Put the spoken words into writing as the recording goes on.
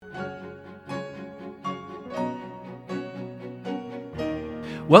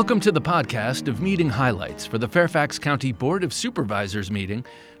Welcome to the podcast of meeting highlights for the Fairfax County Board of Supervisors meeting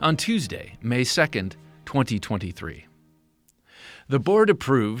on Tuesday, May 2nd, 2023. The board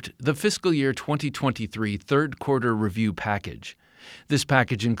approved the fiscal year 2023 third quarter review package. This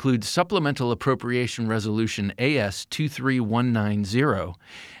package includes Supplemental Appropriation Resolution AS 23190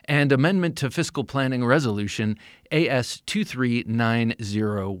 and Amendment to Fiscal Planning Resolution AS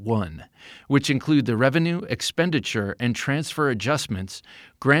 23901, which include the revenue, expenditure, and transfer adjustments,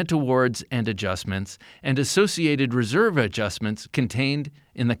 grant awards and adjustments, and associated reserve adjustments contained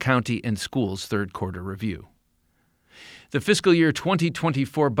in the county and schools third quarter review. The fiscal year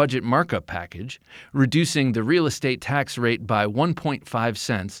 2024 budget markup package, reducing the real estate tax rate by 1.5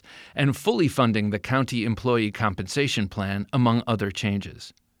 cents and fully funding the county employee compensation plan, among other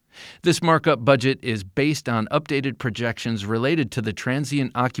changes. This markup budget is based on updated projections related to the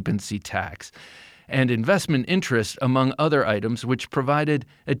transient occupancy tax and investment interest, among other items, which provided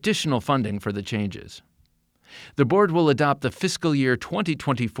additional funding for the changes. The board will adopt the fiscal year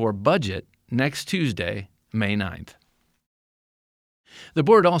 2024 budget next Tuesday, May 9th. The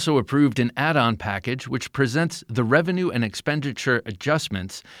board also approved an add-on package which presents the revenue and expenditure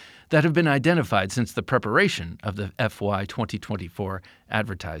adjustments that have been identified since the preparation of the FY 2024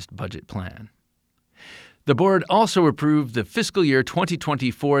 advertised budget plan. The board also approved the fiscal year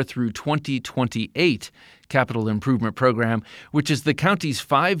 2024 through 2028 capital improvement program, which is the county's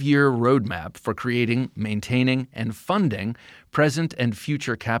 5-year roadmap for creating, maintaining, and funding present and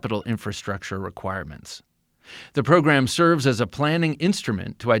future capital infrastructure requirements. The program serves as a planning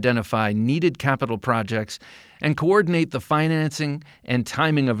instrument to identify needed capital projects and coordinate the financing and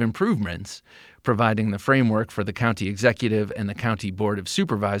timing of improvements, providing the framework for the county executive and the county board of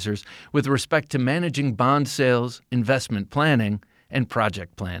supervisors with respect to managing bond sales, investment planning, and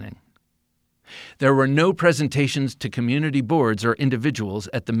project planning. There were no presentations to community boards or individuals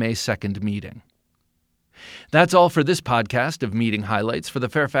at the May 2nd meeting. That's all for this podcast of meeting highlights for the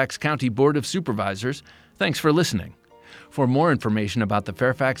Fairfax County Board of Supervisors. Thanks for listening. For more information about the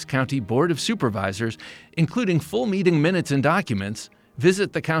Fairfax County Board of Supervisors, including full meeting minutes and documents,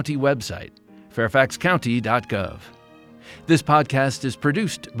 visit the county website, fairfaxcounty.gov. This podcast is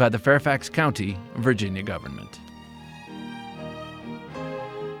produced by the Fairfax County, Virginia government.